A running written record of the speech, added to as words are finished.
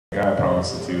I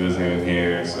promised that he wasn't even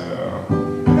here, so...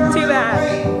 Too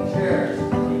bad.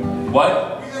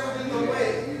 What?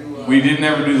 We did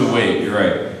never do the wait, you're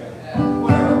right.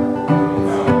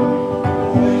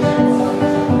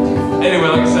 Anyway,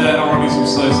 like I said, I don't want to do some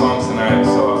silly songs tonight,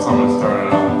 so I'm going to start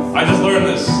it off. I just learned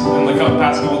this in the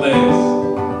past couple days.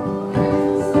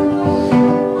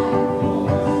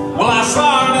 Well, I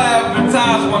saw it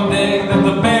advertised one day that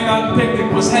the Bremerton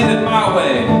picnic was headed my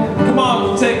way. Come on,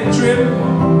 we'll take a trip.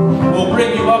 We'll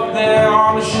bring you up there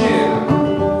on a ship.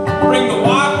 Bring the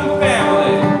wife and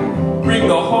family. Bring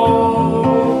the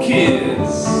whole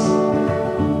kids.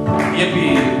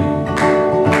 Yippee.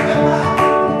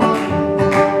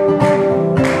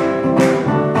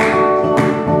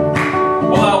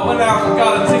 Well, I went out and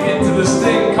got a ticket to this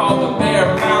thing called the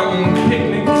Bremerton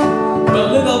picnic.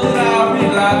 But little did I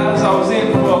realize I was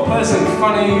in for a pleasant,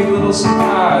 funny little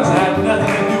surprise. It had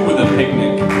nothing to do with a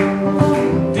picnic.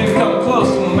 Didn't come close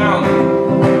to a mountain,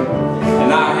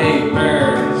 and I hate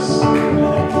bears.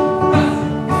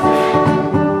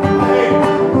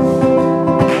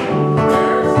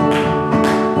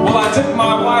 Well, I took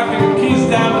my wife and kids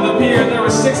down to the pier. There were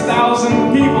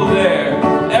 6,000 people there.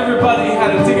 Everybody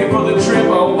had a ticket for the trip.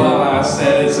 Oh well, I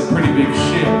said, it's a pretty big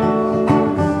ship.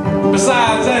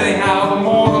 Besides, anyhow, the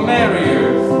more the merrier.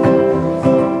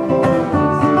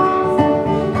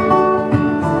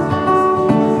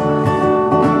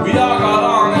 We all got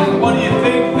on, and what do you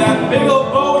think? That big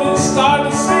old boat had started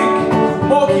to sink.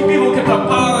 More people kept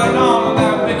piling on, and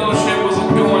that big old ship was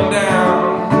going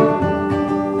down.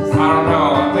 I don't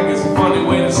know, I think it's a funny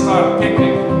way to start a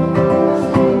picnic.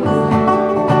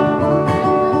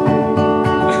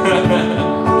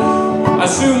 I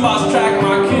soon lost track of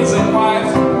my kids and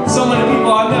wife. So many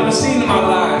people I'd never seen in my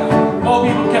life. More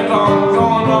people kept on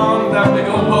going on. That big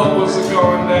old boat was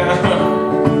going down.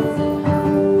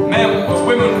 Man, with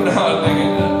women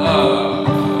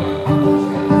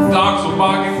dogs were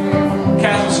barking,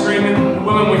 cats were screaming,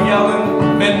 women were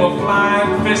yelling, men were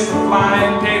flying, fists were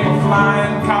flying, paper were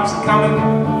flying, cops are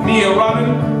coming, me a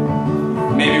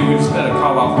running. Maybe we just better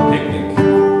call off the picnic.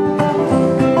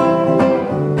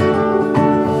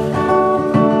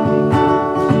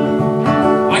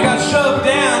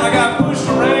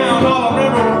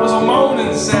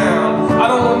 Sound. I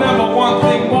don't remember one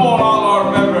thing more, all I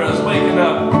remember is waking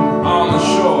up on the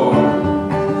shore.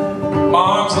 My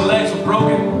arms and legs were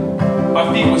broken,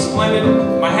 my feet were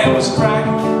splintered, my head was cracked.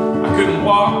 I couldn't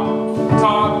walk,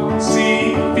 talk,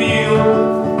 see, feel.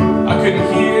 I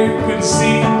couldn't hear, couldn't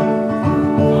see.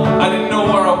 I didn't know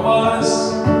where I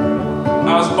was.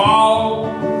 I was bald.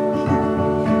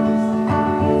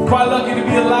 Quite lucky to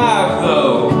be alive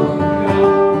though.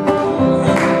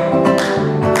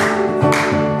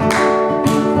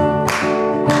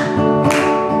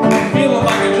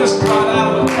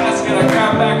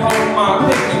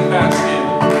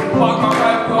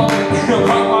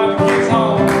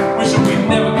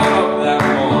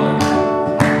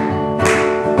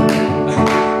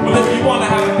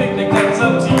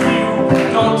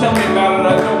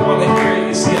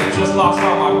 Lost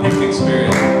all my picnic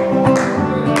spirit.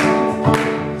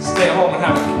 Stay home and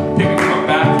have a picnic in my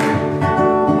bathroom.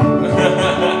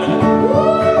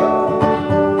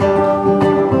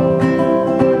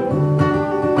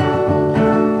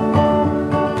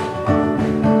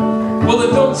 Well,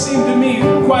 it don't seem to me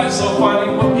quite so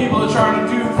funny what people are trying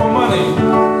to do for money.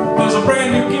 There's a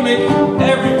brand new gimmick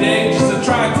every day just to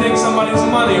try and take somebody's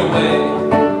money away.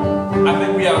 I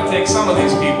think we ought to take some of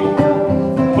these people,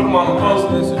 put them on a post,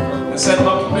 and send them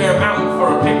up to Bremerton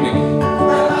for a picnic.